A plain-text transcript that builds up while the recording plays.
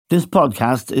This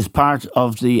podcast is part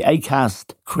of the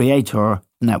Acast Creator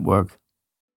Network.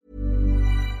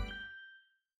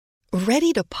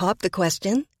 Ready to pop the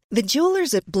question? The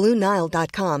jewelers at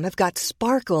BlueNile.com have got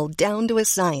sparkle down to a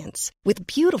science with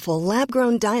beautiful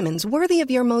lab-grown diamonds worthy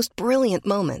of your most brilliant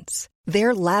moments.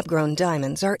 Their lab-grown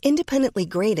diamonds are independently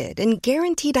graded and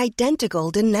guaranteed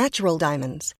identical to natural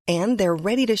diamonds, and they're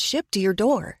ready to ship to your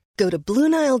door. Go to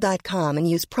BlueNile.com and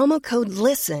use promo code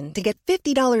LISTEN to get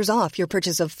 $50 off your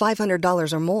purchase of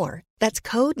 $500 or more. That's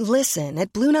code LISTEN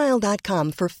at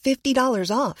BlueNile.com for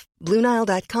 $50 off.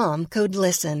 BlueNile.com, code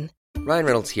LISTEN. Ryan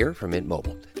Reynolds here from Mint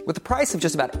Mobile. With the price of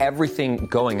just about everything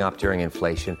going up during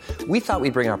inflation, we thought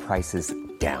we'd bring our prices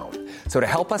down. So to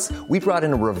help us, we brought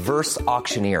in a reverse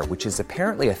auctioneer, which is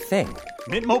apparently a thing.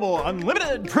 Mint Mobile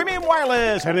Unlimited Premium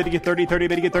Wireless. How to get 30, 30,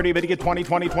 bit to get 30, bit to get 20,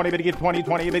 20, 20, bit to get 20,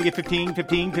 20, bit to get 15,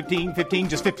 15, 15, 15,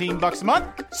 just $15 a month?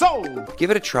 Sold!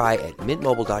 Give it a try at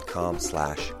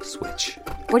mintmobile.com/switch.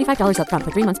 $45 up front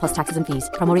for 3 months plus taxes and fees.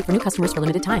 Promo rate for new customers for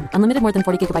limited time. Unlimited more than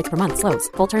 40 gigabytes per month. Slows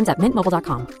full terms at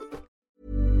mintmobile.com.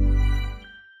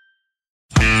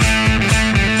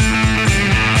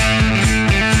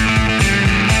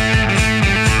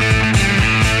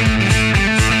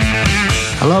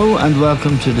 Hello and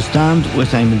welcome to The Stand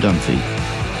with Eamon Dunphy.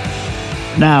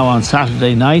 Now on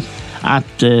Saturday night at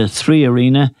the 3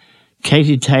 Arena,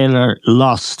 Katie Taylor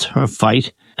lost her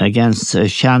fight against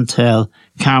Chantelle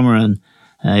Cameron,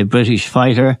 a British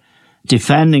fighter.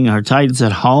 Defending her titles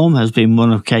at home has been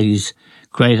one of Katie's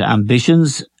great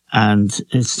ambitions, and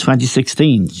it's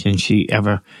 2016 since she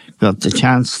ever got the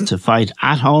chance to fight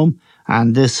at home,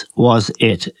 and this was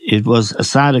it. It was a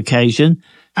sad occasion,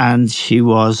 and she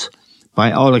was,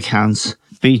 by all accounts,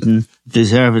 beaten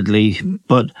deservedly,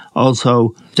 but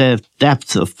also the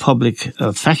depth of public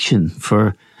affection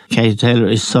for Katie Taylor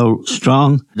is so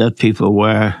strong that people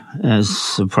were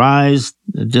surprised,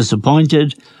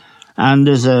 disappointed. And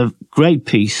there's a great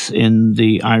piece in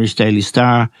the Irish Daily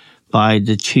Star by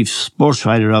the chief sports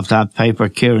writer of that paper,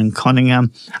 Kieran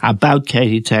Cunningham, about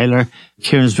Katie Taylor.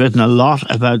 Kieran's written a lot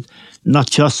about not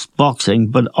just boxing,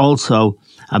 but also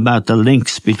about the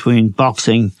links between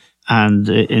boxing and,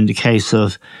 in the case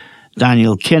of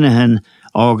Daniel Kinahan,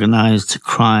 organised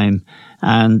crime.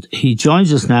 And he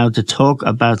joins us now to talk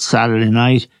about Saturday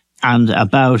night and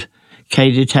about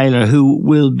Katie Taylor, who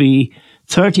will be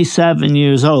 37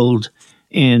 years old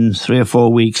in 3 or 4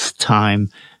 weeks' time.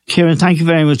 Kieran, thank you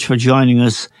very much for joining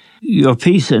us. Your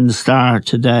piece in the Star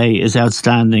today is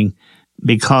outstanding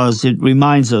because it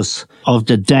reminds us of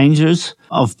the dangers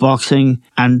of boxing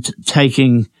and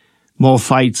taking more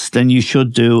fights than you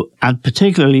should do, and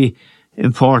particularly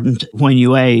important when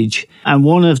you age. And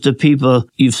one of the people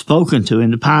you've spoken to in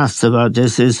the past about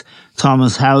this is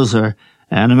Thomas Hauser,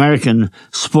 an American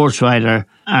sports writer,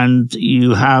 and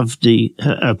you have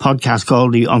a podcast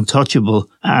called The Untouchable.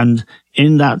 And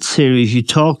in that series, you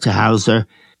talked to Hauser,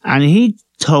 and he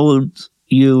told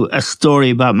you a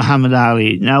story about Muhammad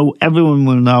Ali. Now, everyone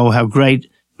will know how great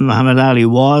Muhammad Ali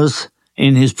was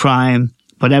in his prime,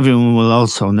 but everyone will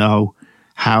also know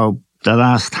how the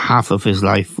last half of his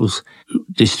life was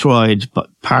destroyed by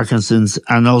Parkinson's,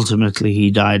 and ultimately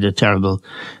he died a terrible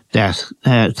death.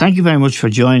 Thank you very much for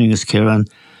joining us, Kieran.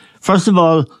 First of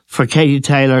all, for Katie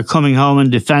Taylor coming home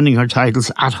and defending her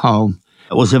titles at home,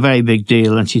 it was a very big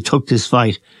deal, and she took this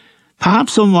fight,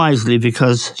 perhaps unwisely,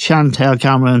 because Chantelle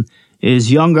Cameron is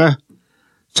younger,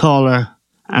 taller,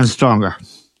 and stronger.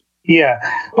 Yeah.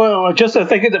 Well, I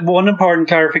think that one important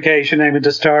clarification, Amy,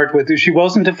 to start with, she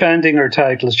wasn't defending her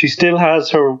titles. She still is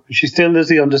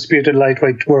the undisputed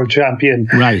lightweight world champion.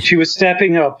 Right. She was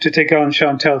stepping up to take on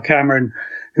Chantelle Cameron,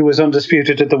 who was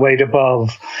undisputed at the weight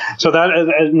above. So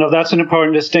that's an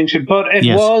important distinction. But it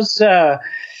was, I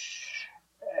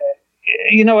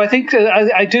think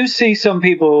I do see some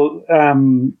people,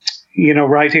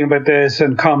 writing about this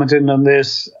and commenting on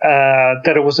this,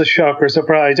 that it was a shock or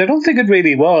surprise. I don't think it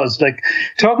really was. Like,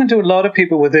 talking to a lot of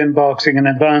people within boxing in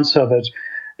advance of it,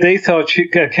 they thought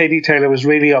Katie Taylor was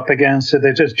really up against it.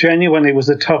 It just genuinely was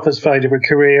the toughest fight of her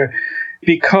career,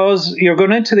 because you're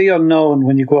going into the unknown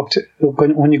when you go up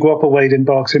a weight in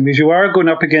boxing, because you are going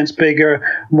up against bigger,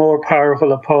 more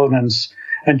powerful opponents.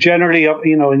 And generally,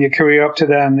 in your career up to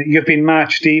then, you've been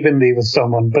matched evenly with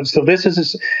someone. But so this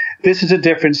is a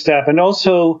different step. And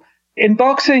also, in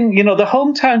boxing, the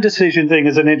hometown decision thing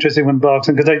is an interesting one in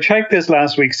boxing, because I checked this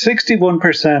last week.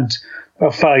 61%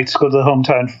 of fights go to the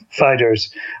hometown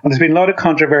fighters. And there's been a lot of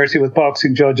controversy with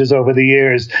boxing judges over the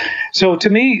years. So to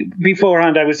me,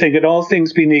 beforehand, I was thinking all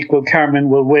things being equal, Cameron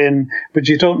will win, but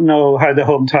you don't know how the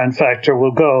hometown factor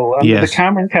will go. And the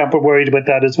Cameron camp are worried about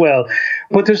that as well.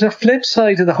 But there's a flip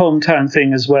side to the hometown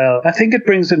thing as well. I think it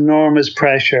brings enormous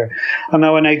pressure. And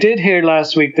now when I did hear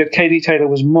last week that Katie Taylor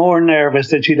was more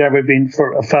nervous than she'd ever been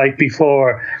for a fight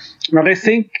before. And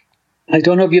I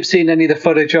don't know if you've seen any of the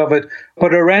footage of it,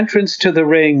 but her entrance to the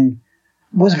ring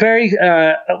was very,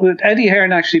 Eddie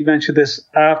Hearn actually mentioned this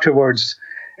afterwards.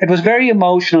 It was very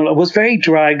emotional. It was very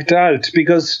dragged out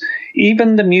because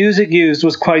even the music used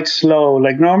was quite slow.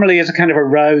 Like normally it's a kind of a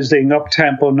rousing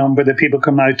up-tempo number that people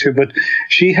come out to, but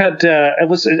she had,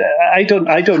 I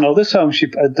don't know the song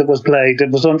that was played. It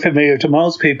was unfamiliar to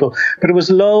most people, but it was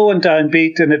low and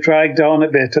downbeat and it dragged on a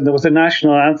bit. And there was a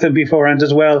national anthem beforehand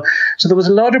as well. So there was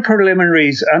a lot of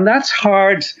preliminaries, and that's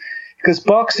hard because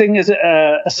boxing is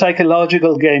a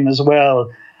psychological game as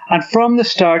well. And from the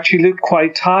start, she looked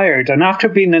quite tired. And after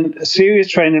being in serious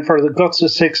training for the guts of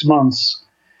 6 months,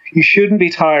 you shouldn't be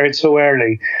tired so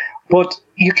early. But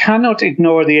you cannot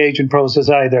ignore the aging process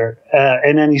either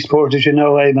in any sport, as you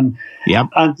know, Eamon. Yep.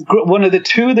 And one of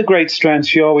the great strengths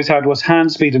she always had was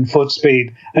hand speed and foot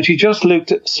speed. And she just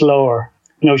looked slower.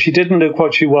 She didn't look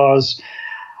what she was.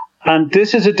 And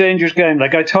this is a dangerous game.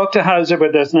 Like I talked to Hauser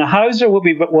about this. Now, Hauser will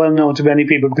be well known to many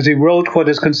people because he wrote what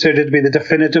is considered to be the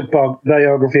definitive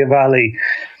biography of Ali.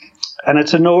 And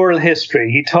it's an oral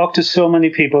history. He talked to so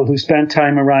many people who spent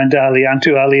time around Ali and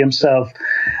to Ali himself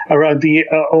over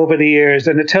the years.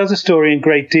 And it tells a story in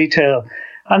great detail.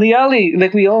 And the Ali,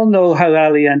 like we all know how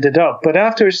Ali ended up. But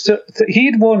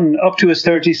he'd won up to his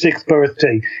 36th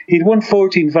birthday. He'd won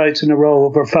 14 fights in a row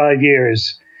over 5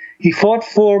 years. He fought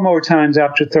 4 more times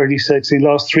after 36. He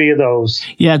lost 3 of those.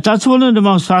 Yeah, that's one of the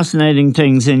most fascinating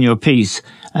things in your piece.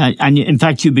 And in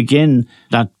fact, you begin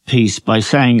that piece by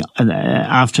saying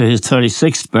after his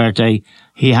 36th birthday,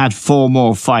 he had 4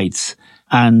 more fights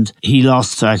and he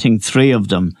lost, I think, 3 of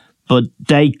them. But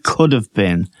they could have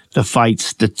been the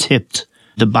fights that tipped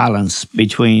the balance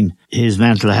between his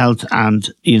mental health and,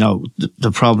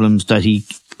 the problems that he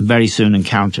very soon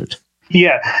encountered.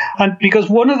 Yeah, and because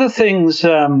one of the things,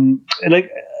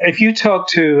 like if you talk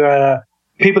to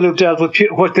people who've dealt with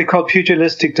what they call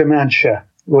pugilistic dementia,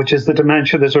 which is the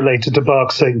dementia that's related to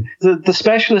boxing, the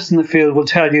specialists in the field will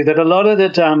tell you that a lot of the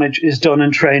damage is done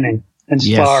in training and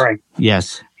sparring.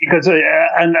 Yes. Because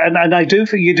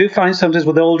you do find sometimes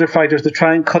with older fighters they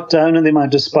try and cut down on the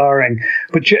amount of sparring.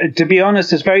 But to be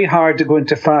honest, it's very hard to go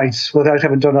into fights without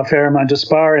having done a fair amount of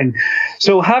sparring.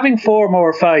 So having 4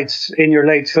 more fights in your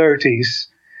late 30s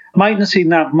mightn't seem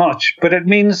that much, but it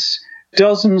means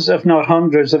dozens, if not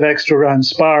hundreds, of extra round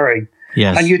sparring.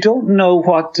 Yes. And you don't know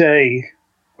what day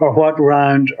or what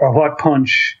round or what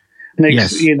punch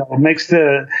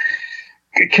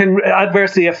can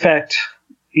adversely affect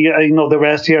the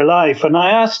rest of your life. And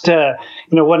I asked,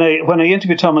 when I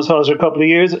interviewed Thomas Hauser a couple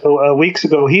of weeks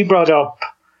ago, he brought up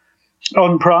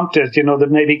unprompted, that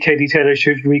maybe Katie Taylor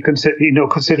should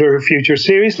consider her future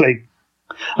seriously.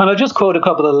 And I'll just quote a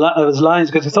couple of his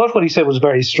lines because I thought what he said was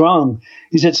very strong.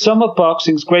 He said, "Some of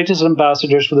boxing's greatest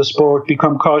ambassadors for the sport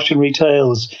become cautionary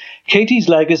tales. Katie's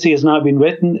legacy has now been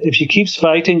written. If she keeps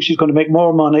fighting, she's going to make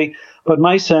more money. But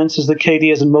my sense is that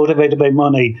Katie isn't motivated by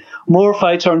money. More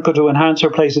fights aren't going to enhance her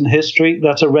place in history.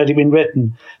 That's already been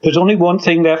written. There's only one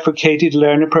thing left for Katie to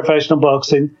learn in professional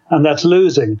boxing, and that's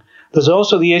losing. There's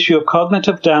also the issue of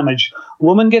cognitive damage.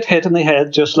 Women get hit in the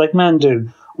head just like men do.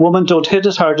 Women don't hit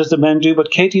as hard as the men do, but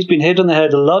Katie's been hit in the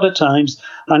head a lot of times,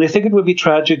 and I think it would be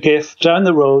tragic if, down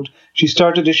the road, she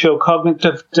started to show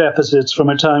cognitive deficits from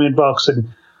her time in boxing.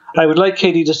 I would like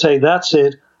Katie to say, that's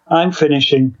it, I'm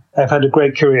finishing, I've had a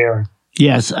great career."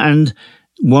 Yes, and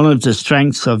one of the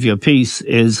strengths of your piece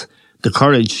is the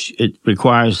courage it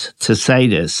requires to say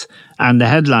this. And the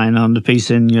headline on the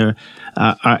piece in the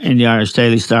Irish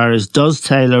Daily Star is, "Does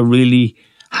Taylor really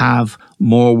have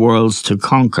more worlds to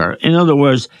conquer?" In other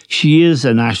words, she is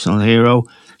a national hero.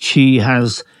 She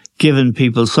has given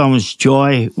people so much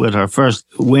joy with her first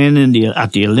win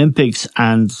at the Olympics,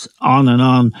 and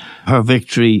on. Her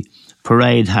victory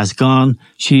parade has gone.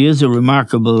 She is a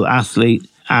remarkable athlete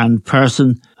and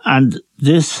person. And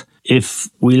this, if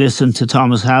we listen to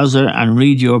Thomas Hauser and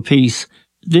read your piece,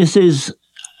 this is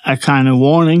a kind of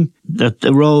warning that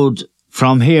the road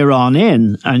from here on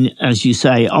in, and as you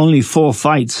say, only 4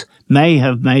 fights may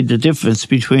have made the difference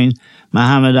between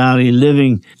Muhammad Ali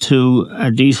living to a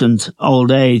decent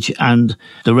old age and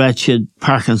the wretched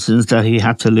Parkinson's that he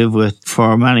had to live with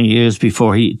for many years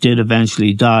before he did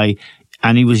eventually die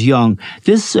and he was young.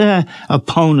 This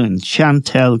opponent,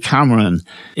 Chantelle Cameron,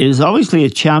 is obviously a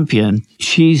champion.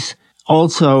 She's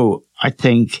also, I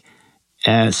think,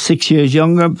 6 years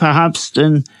younger, perhaps,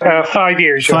 than 5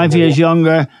 years younger. 5 years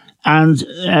younger,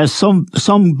 and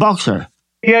some boxer.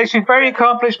 Yeah, she's a very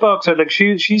accomplished boxer. Like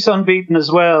she's unbeaten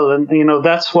as well, and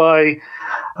that's why.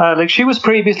 She was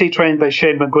previously trained by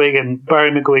Shane McGuigan,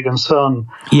 Barry McGuigan's son.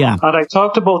 Yeah. And I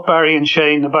talked to both Barry and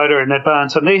Shane about her in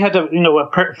advance, and they had a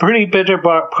pretty bitter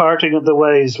parting of the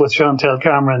ways with Chantelle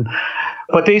Cameron.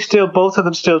 But both of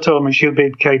them still told me she'll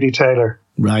beat Katie Taylor.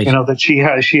 Right.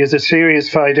 That she is a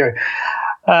serious fighter.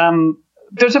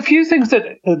 There's a few things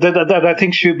that I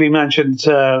think should be mentioned,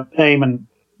 Eamon.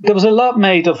 There was a lot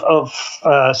made of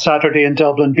Saturday in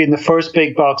Dublin being the first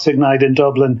big boxing night in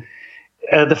Dublin.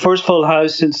 The first full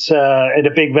house since at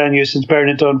a big venue since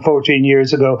Bernadone 14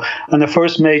 years ago, and the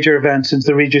first major event since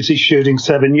the Regency shooting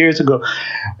 7 years ago.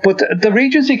 But the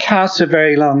Regency casts a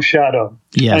very long shadow.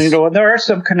 Yes. And, and there are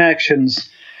some connections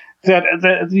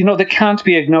that can't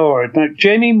be ignored. Now,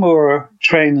 Jamie Moore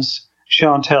trains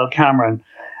Chantelle Cameron.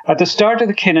 At the start of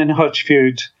the Kinnan-Hutch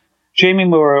feud, Jamie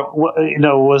Moore,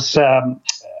 was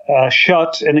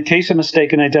shot in a case of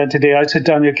mistaken identity outside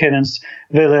Daniel Kinnan's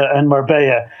villa in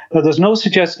Marbella. Now, there's no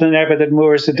suggestion ever that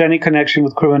Moores had any connection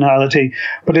with criminality,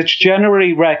 but it's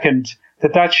generally reckoned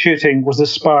that shooting was the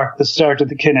spark that started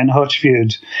the Kinnan-Hutch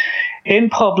feud. In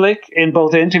public, in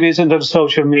both interviews and on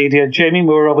social media, Jamie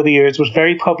Moore over the years was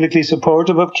very publicly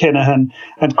supportive of Kinahan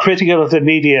and critical of the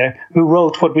media who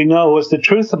wrote what we know as the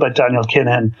truth about Daniel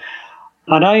Kinahan.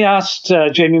 And I asked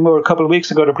Jamie Moore a couple of weeks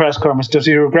ago at a press conference, does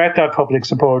he regret that public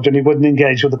support? And he wouldn't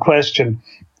engage with the question.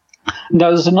 Now,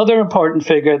 there's another important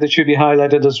figure that should be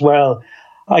highlighted as well.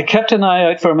 I kept an eye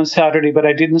out for him on Saturday, but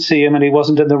I didn't see him, and he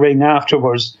wasn't in the ring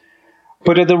afterwards.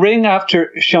 But in the ring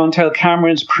after Chantelle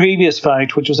Cameron's previous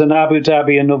fight, which was in Abu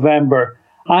Dhabi in November,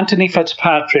 Anthony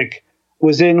Fitzpatrick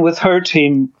was in with her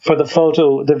team for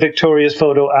the victorious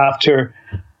photo after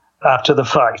the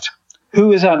fight.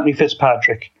 Who is Anthony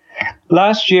Fitzpatrick?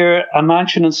 Last year, a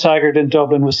mansion in Sagard in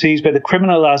Dublin was seized by the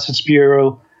Criminal Assets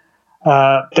Bureau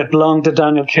that belonged to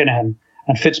Daniel Kinahan.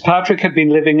 And Fitzpatrick had been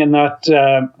living in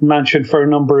that mansion for a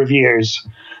number of years.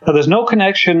 Now, there's no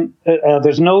connection,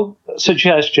 there's no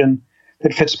suggestion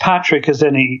that Fitzpatrick has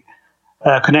any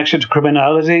connection to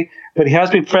criminality, but he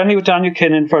has been friendly with Daniel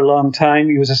Kinahan for a long time.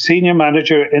 He was a senior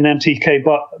manager in MTK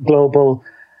Global,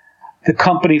 the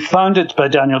company founded by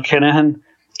Daniel Kinahan.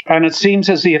 And it seems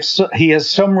as if he has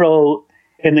some role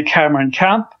in the Cameron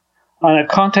camp. And I've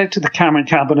contacted the Cameron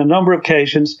camp on a number of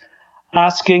occasions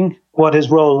asking what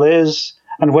his role is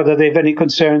and whether they have any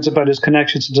concerns about his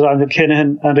connections to Daniel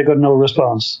Kinahan, and I got no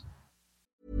response.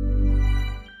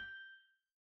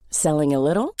 Selling a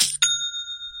little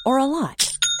or a lot?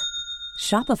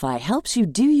 Shopify helps you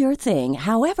do your thing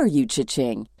however you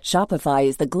cha-ching. Shopify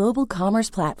is the global commerce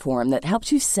platform that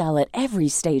helps you sell at every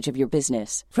stage of your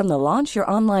business. From the launch your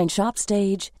online shop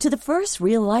stage to the first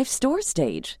real-life store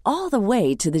stage, all the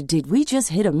way to the did we just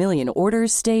hit a million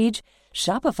orders stage.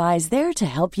 Shopify is there to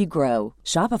help you grow.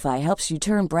 Shopify helps you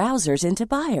turn browsers into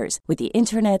buyers with the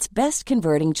internet's best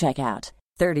converting checkout.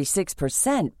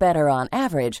 36% better on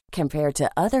average compared to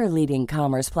other leading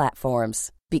commerce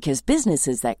platforms. Because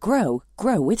businesses that grow,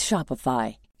 grow with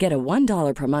Shopify. Get a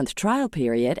 $1 per month trial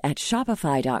period at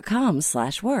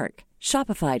shopify.com/work.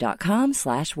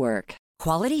 Shopify.com/work.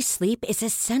 Quality sleep is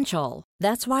essential.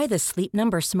 That's why the Sleep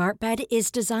Number Smart Bed is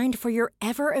designed for your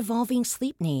ever-evolving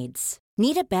sleep needs.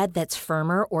 Need a bed that's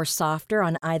firmer or softer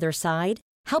on either side?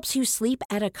 Helps you sleep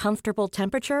at a comfortable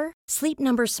temperature? Sleep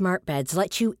Number Smart Beds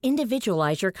let you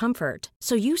individualize your comfort,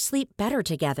 so you sleep better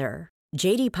together.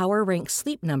 J.D. Power ranks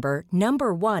Sleep Number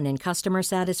 #1 in customer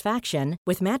satisfaction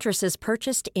with mattresses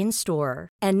purchased in-store.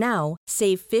 And now,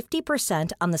 save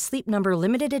 50% on the Sleep Number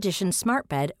Limited Edition Smart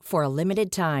Bed for a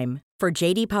limited time. For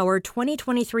J.D. Power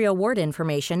 2023 award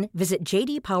information, visit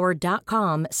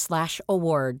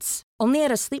jdpower.com/awards. Only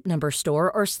at a Sleep Number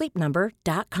store or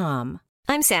sleepnumber.com.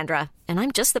 I'm Sandra, and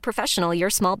I'm just the professional your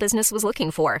small business was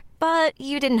looking for. But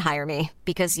you didn't hire me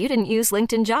because you didn't use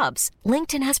LinkedIn Jobs.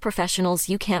 LinkedIn has professionals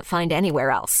you can't find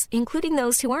anywhere else, including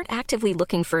those who aren't actively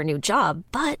looking for a new job,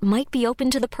 but might be open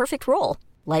to the perfect role,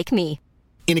 like me.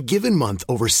 In a given month,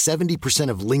 over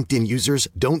 70% of LinkedIn users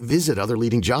don't visit other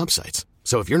leading job sites.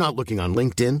 So if you're not looking on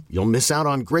LinkedIn, you'll miss out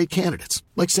on great candidates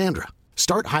like Sandra.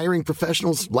 Start hiring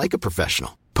professionals like a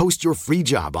professional. Post your free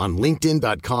job on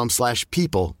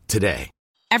linkedin.com/people today.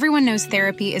 Everyone knows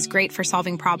therapy is great for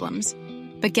solving problems,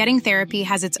 but getting therapy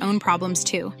has its own problems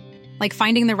too, like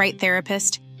finding the right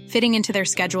therapist, fitting into their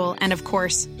schedule, and of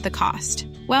course, the cost.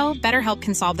 Well, BetterHelp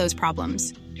can solve those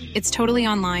problems. It's totally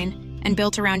online, and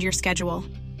built around your schedule.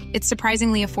 It's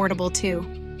surprisingly affordable, too.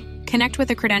 Connect with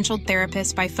a credentialed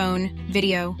therapist by phone,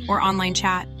 video, or online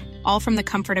chat, all from the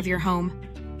comfort of your home.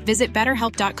 Visit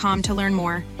BetterHelp.com to learn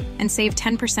more and save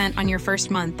 10% on your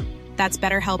first month. That's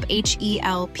BetterHelp,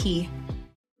 H-E-L-P.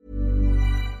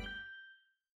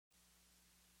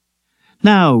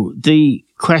 Now, the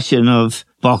question of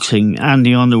boxing and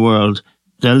the underworld,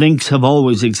 the links have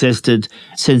always existed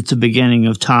since the beginning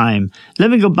of time. Let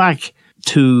me go back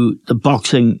to the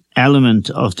boxing element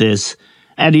of this.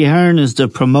 Eddie Hearn is the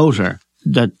promoter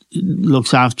that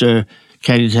looks after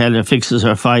Katie Taylor, fixes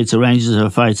her fights, arranges her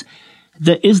fights.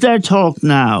 Is there talk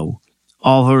now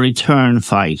of a return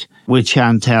fight with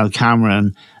Chantelle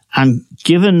Cameron? And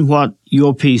given what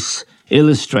your piece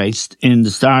illustrates in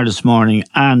the Star this morning,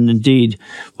 and indeed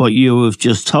what you have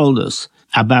just told us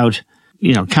about,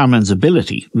 Cameron's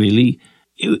ability, really,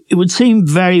 it would seem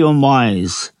very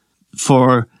unwise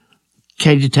for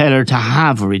Katie Taylor to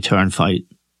have a return fight.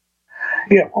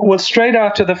 Yeah, well, straight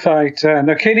after the fight,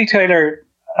 now Katie Taylor,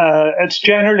 it's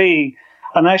generally,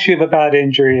 unless you have a bad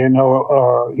injury,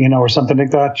 or something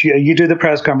like that, you do the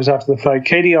press conference after the fight.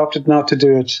 Katie opted not to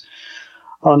do it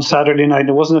on Saturday night.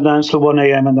 It wasn't announced till 1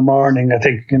 a.m. in the morning, I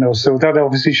think, so that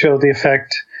obviously showed the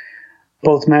effect,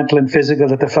 both mental and physical,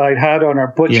 that the fight had on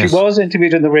her. But yes, she was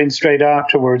interviewed in the ring straight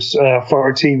afterwards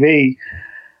for TV,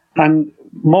 and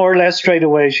more or less straight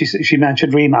away she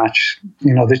mentioned rematch.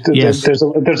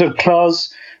 There's a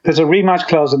clause, there's a rematch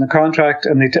clause in the contract,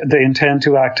 and they intend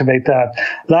to activate that.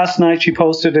 Last night she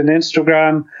posted an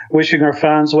Instagram wishing her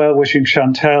fans well, wishing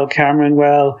Chantelle Cameron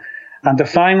well, and the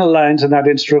final lines in that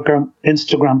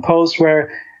Instagram post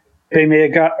were,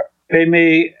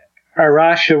 "Beme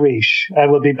Arasharish, I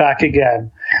will be back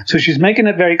again." So she's making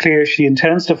it very clear she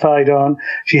intends to fight on.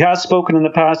 She has spoken in the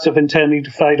past of intending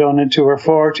to fight on into her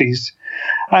 40s.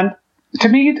 And to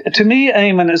me,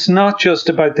 Eamon, it's not just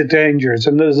about the dangers,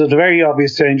 and there's a very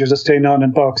obvious dangers of staying on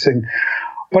in boxing.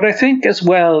 But I think as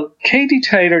well, Katie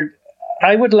Taylor,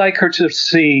 I would like her to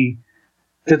see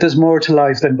that there's more to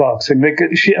life than boxing.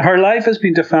 Her life has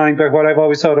been defined by what I've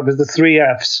always thought of as the 3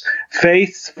 Fs: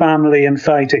 faith, family, and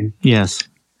fighting. Yes.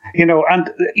 And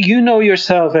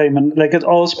yourself, Eamon, like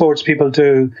all sports people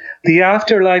do, the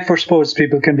afterlife for sports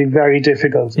people can be very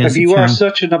difficult. Yes, if you are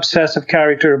such an obsessive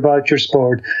character about your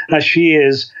sport, as she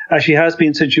has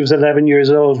been since she was 11 years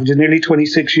old, which is nearly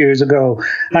 26 years ago,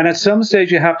 and at some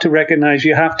stage you have to recognize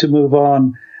you have to move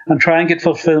on and try and get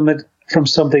fulfillment from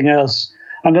something else.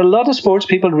 And a lot of sports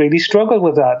people really struggle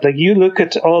with that. Like, you look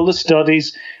at all the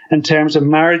studies in terms of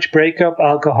marriage breakup,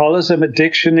 alcoholism,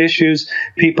 addiction issues,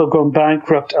 people going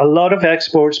bankrupt. A lot of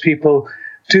ex-sports people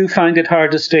do find it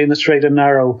hard to stay in the straight and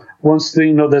narrow once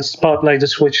the spotlight is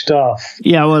switched off.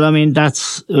 Yeah, well, I mean,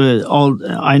 that's all.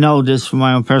 I know this from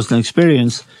my own personal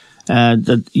experience,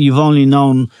 that you've only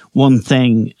known one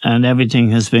thing and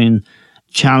everything has been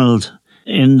channeled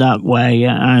in that way,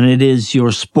 and it is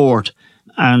your sport.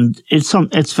 And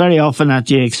it's very often at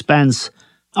the expense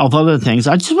of other things.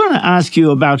 I just want to ask you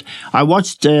about, I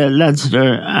watched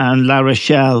Leinster and La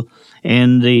Rochelle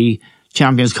in the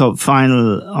Champions Cup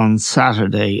final on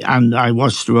Saturday, and I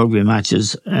watched the rugby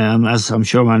matches, as I'm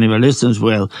sure many of our listeners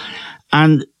will.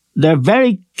 And they're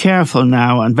very careful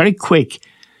now and very quick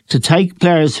to take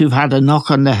players who've had a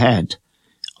knock on the head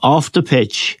off the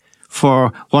pitch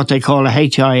for what they call a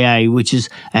HIA, which is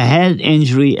a head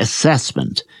injury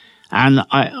assessment. And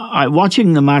I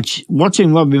watching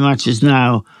rugby matches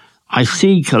now, I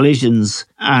see collisions,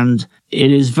 and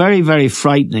it is very, very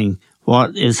frightening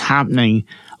what is happening.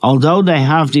 Although they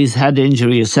have these head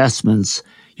injury assessments,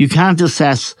 you can't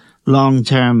assess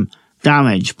long-term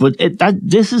damage. But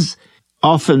this is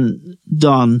often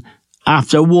done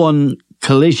after one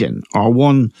collision or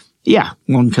one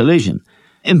collision.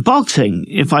 In boxing,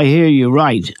 if I hear you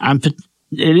right, and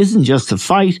it isn't just the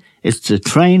fight, it's the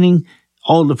training,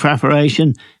 all the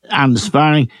preparation and the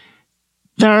sparring.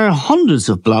 There are hundreds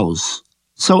of blows.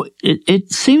 So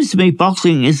it seems to me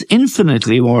boxing is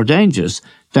infinitely more dangerous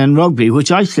than rugby,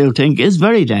 which I still think is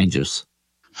very dangerous.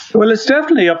 Well, it's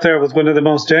definitely up there with one of the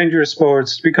most dangerous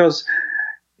sports because,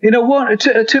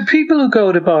 to people who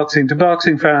go to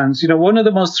boxing fans, one of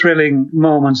the most thrilling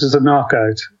moments is a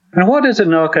knockout. And what is a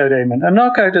knockout, Eamon? A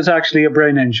knockout is actually a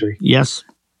brain injury. Yes.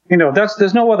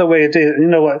 There's no other way to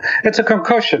do it. It's a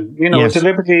concussion, yes. A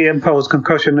deliberately imposed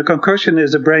concussion. A concussion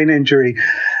is a brain injury,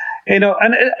 and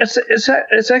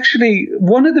it's actually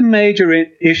one of the major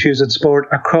issues in sport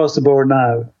across the board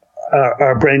now.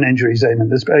 are brain injuries, Eamon.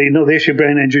 The issue of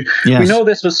brain injuries. Yes. We know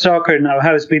this with soccer now,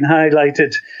 how it's been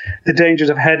highlighted, the dangers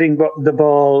of heading the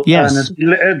ball. Yes. And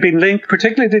it's been linked,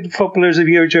 particularly to footballers of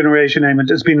your generation, Eamon,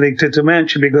 it's been linked to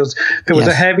dementia because there was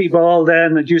a heavy ball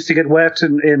then. It used to get wet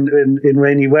in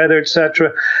rainy weather,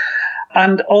 etc.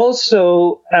 And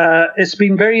also, it's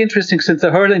been very interesting since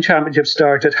the hurling championship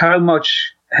started, how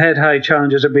much head-high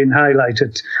challenges are being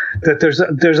highlighted, that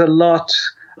there's a lot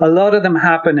of them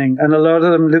happening, and a lot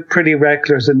of them look pretty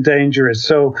reckless and dangerous.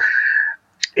 So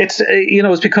it's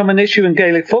become an issue in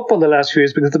Gaelic football the last few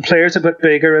years because the players have got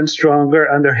bigger and stronger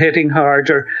and they're hitting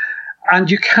harder.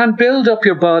 And you can build up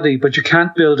your body, but you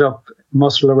can't build up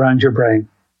muscle around your brain.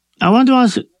 I want to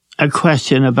ask a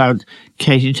question about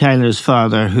Katie Taylor's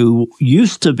father, who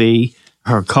used to be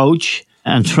her coach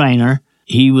and trainer.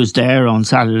 He was there on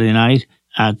Saturday night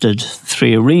at the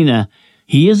Three Arena.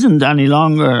 He isn't any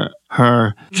longer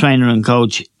her trainer and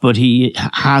coach, but he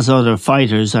has other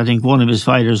fighters. I think one of his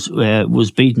fighters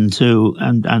was beaten too,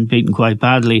 and beaten quite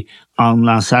badly on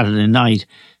last Saturday night.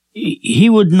 He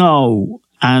would know,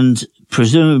 and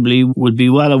presumably would be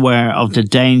well aware of the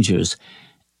dangers.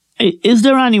 Is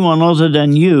there anyone other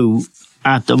than you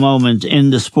at the moment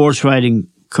in the sports writing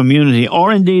community,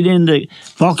 or indeed in the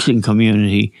boxing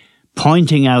community,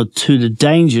 pointing out to the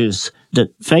dangers that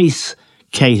face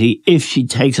Katie if she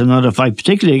takes another fight,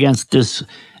 particularly against this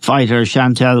fighter,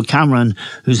 Chantel Cameron,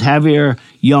 who's heavier,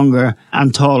 younger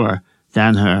and taller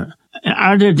than her?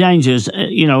 Are there dangers,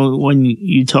 when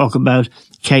you talk about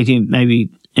Katie maybe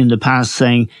in the past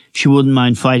saying she wouldn't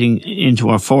mind fighting into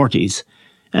her 40s?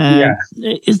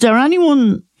 Is there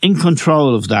anyone in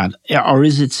control of that, or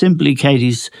is it simply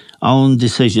Katie's own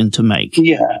decision to make?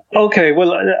 Yeah. Okay.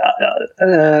 Well,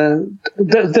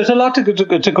 there's a lot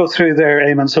to go through there,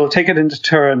 Eamon. So I'll take it into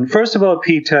turn. First of all,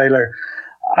 Pete Taylor.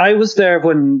 I was there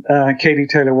when Katie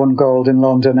Taylor won gold in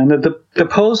London, and at the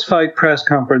post-fight press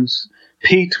conference,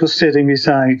 Pete was sitting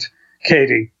beside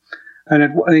Katie.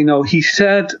 And he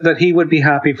said that he would be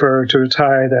happy for her to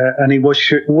retire there, and he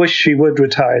wished she would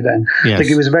retire then. Yes. Like,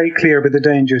 he was very clear about the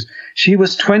dangers. She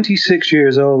was 26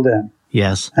 years old then.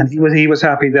 Yes. And he was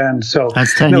happy then. So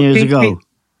that's 10 years ago.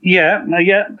 Yeah,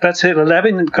 that's it.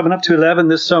 11, coming up to 11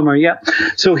 this summer. Yeah.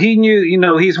 So he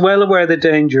knew, he's well aware of the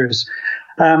dangers.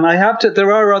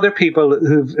 There are other people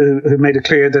who've made it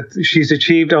clear that she's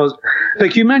achieved all.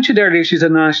 Like you mentioned earlier, she's a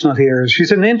national hero.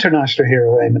 She's an international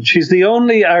hero, Eamon. She's the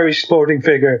only Irish sporting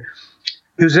figure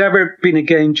who's ever been a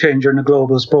game changer in a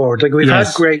global sport. Like, we've had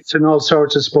greats in all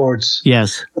sorts of sports.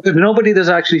 Yes. But there's nobody that's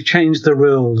actually changed the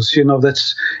rules,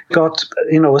 that's got,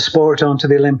 a sport onto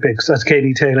the Olympics, as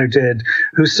Katie Taylor did.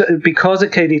 Because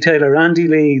of Katie Taylor, Andy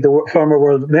Lee, the former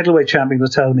world middleweight champion,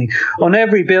 was telling me, on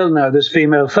every bill now there's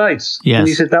female fights. Yes. And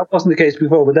he said that wasn't the case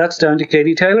before, but that's down to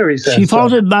Katie Taylor, he said. She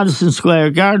fought at Madison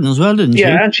Square Garden as well, didn't she?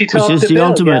 Yeah, and she topped the bill.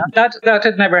 ultimate. Yeah, that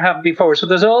had never happened before. So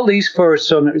there's all these firsts.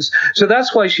 So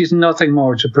that's why she's nothing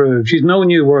more to prove. She's no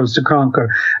new worlds to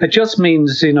conquer. It just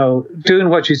means, doing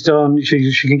what she's done. She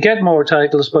can get more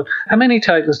titles, but how many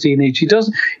titles do you need? She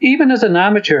doesn't. Even as an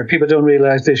amateur, people don't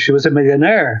realize this. She was a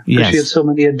millionaire because she had so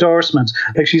many endorsements.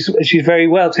 Like, she's very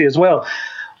wealthy as well.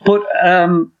 But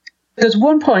there's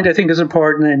one point I think is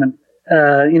important,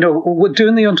 Eamon.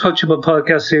 Doing the Untouchable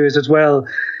podcast series as well.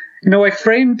 I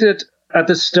framed it at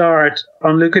the start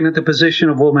on looking at the position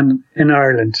of women in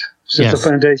Ireland since the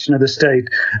foundation of the state,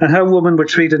 and how women were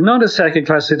treated not as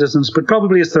second-class citizens, but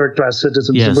probably as third-class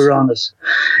citizens, if we're honest.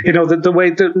 The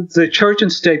way the church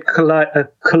and state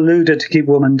colluded to keep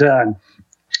women down.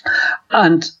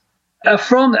 And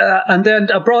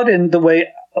then I brought in the way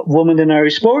women in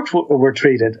Irish sport were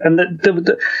treated. And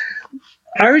the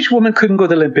Irish women couldn't go to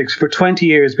the Olympics for 20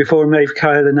 years before Maeve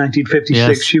Kyle in 1956.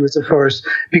 Yes. She was the first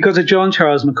because of John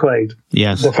Charles McQuaid,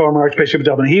 the former Archbishop of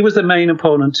Dublin. He was the main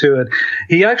opponent to it.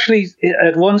 He actually,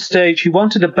 at one stage, he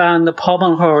wanted to ban the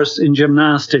pommel horse in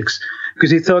gymnastics because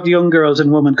he thought young girls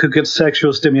and women could get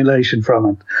sexual stimulation from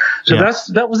it. So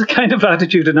that was the kind of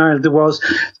attitude in Ireland there was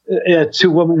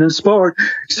to women in sport.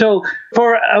 So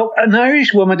for an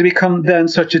Irish woman to become then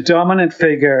such a dominant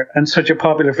figure and such a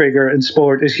popular figure in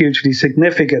sport is hugely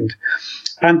significant.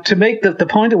 And to make the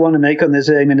point I want to make on this,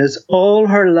 Eamon, is all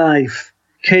her life,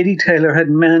 Katie Taylor had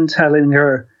men telling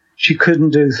her she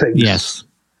couldn't do things. Yes.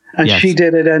 And she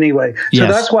did it anyway. So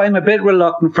that's why I'm a bit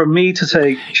reluctant for me to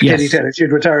say Katie Taylor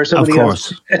should retire. Somebody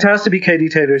else. It has to be Katie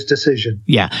Taylor's decision.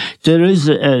 Yeah. There is,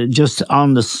 just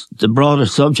on the broader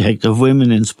subject of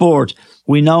women in sport,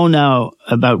 we know now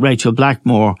about Rachel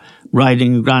Blackmore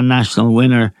riding a Grand National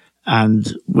winner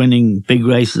and winning big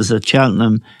races at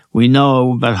Cheltenham. We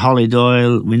know about Holly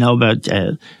Doyle. We know about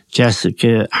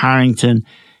Jessica Harrington.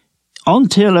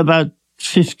 Until about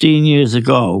 15 years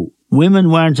ago,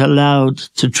 women weren't allowed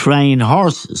to train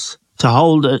horses, to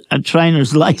hold a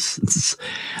trainer's license,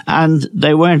 and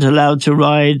they weren't allowed to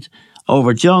ride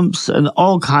over jumps, and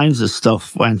all kinds of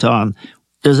stuff went on.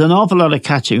 There's an awful lot of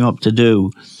catching up to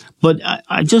do. But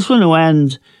I just want to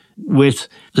end with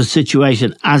the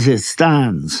situation as it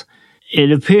stands.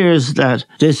 It appears that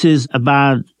this is a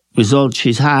bad result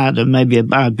she's had, and maybe a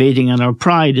bad beating, and her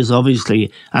pride is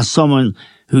obviously, as someone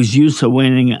who's used to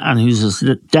winning and who's as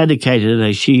dedicated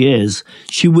as she is,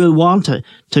 she will want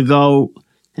to go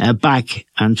back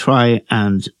and try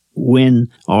and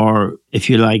win, or, if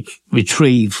you like,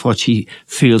 retrieve what she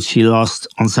feels she lost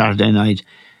on Saturday night.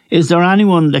 Is there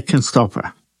anyone that can stop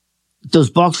her? Does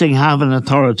boxing have an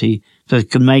authority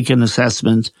that can make an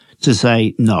assessment to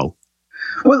say no?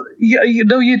 Well, you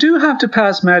do have to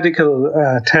pass medical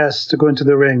tests to go into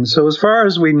the ring. So as far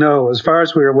as we know, as far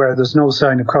as we're aware, there's no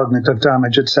sign of cognitive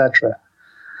damage, etc.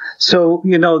 So,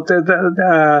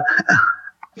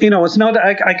 it's not.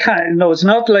 I can't. No, it's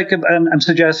not like I'm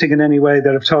suggesting in any way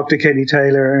that I've talked to Katie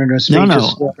Taylor in her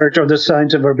speeches or the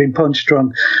signs of her being punch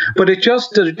drunk. But it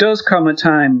does come a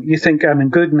time you think, I'm in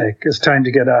good nick. It's time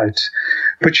to get out.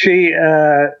 But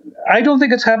I don't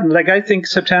think it's happened. Like, I think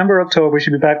September, October,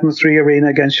 she'll be back in the 3 Arena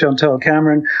against Chantal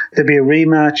Cameron. There'll be a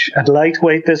rematch at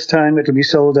lightweight this time. It'll be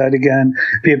sold out again.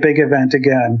 Be a big event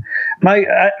again.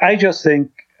 I just think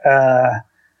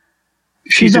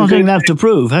she's nothing left to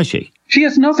prove, has she? She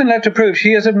has nothing left to prove.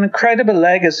 She has an incredible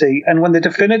legacy. And when the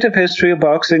definitive history of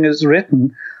boxing is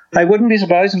written, I wouldn't be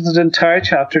surprised if there's an entire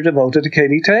chapter devoted to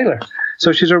Katie Taylor.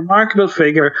 So she's a remarkable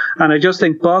figure. And I just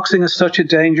think boxing is such a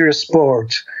dangerous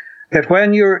sport that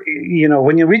when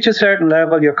when you reach a certain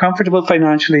level, you're comfortable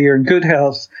financially, you're in good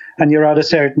health, and you're at a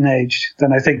certain age,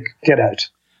 then I think get out.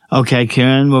 Okay,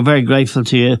 Kieran, we're very grateful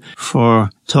to you for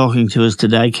talking to us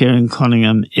today. Kieran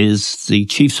Cunningham is the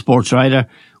chief sports writer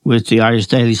with the Irish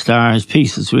Daily Star. His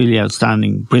piece is really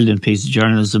outstanding, brilliant piece of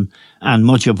journalism, and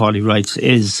much of what he writes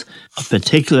is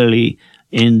particularly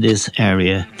in this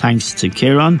area. Thanks to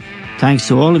Kieran. Thanks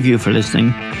to all of you for listening.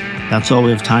 That's all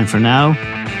we have time for now.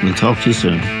 We'll talk to you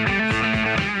soon.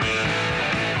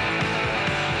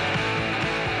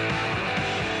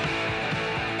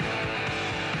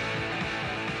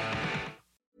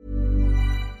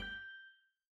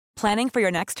 Planning for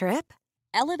your next trip?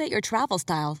 Elevate your travel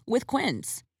style with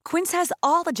Quince. Quince has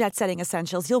all the jet-setting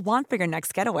essentials you'll want for your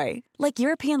next getaway, like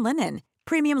European linen,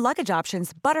 premium luggage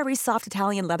options, buttery soft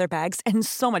Italian leather bags, and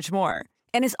so much more.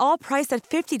 And is all priced at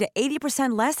 50 to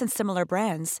 80% less than similar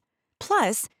brands.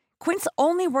 Plus, Quince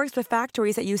only works with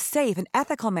factories that use safe and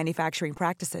ethical manufacturing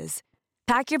practices.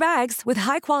 Pack your bags with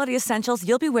high-quality essentials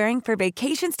you'll be wearing for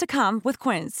vacations to come with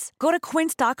Quince. Go to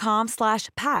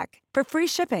quince.com/pack for free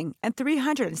shipping and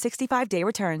 365-day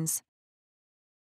returns.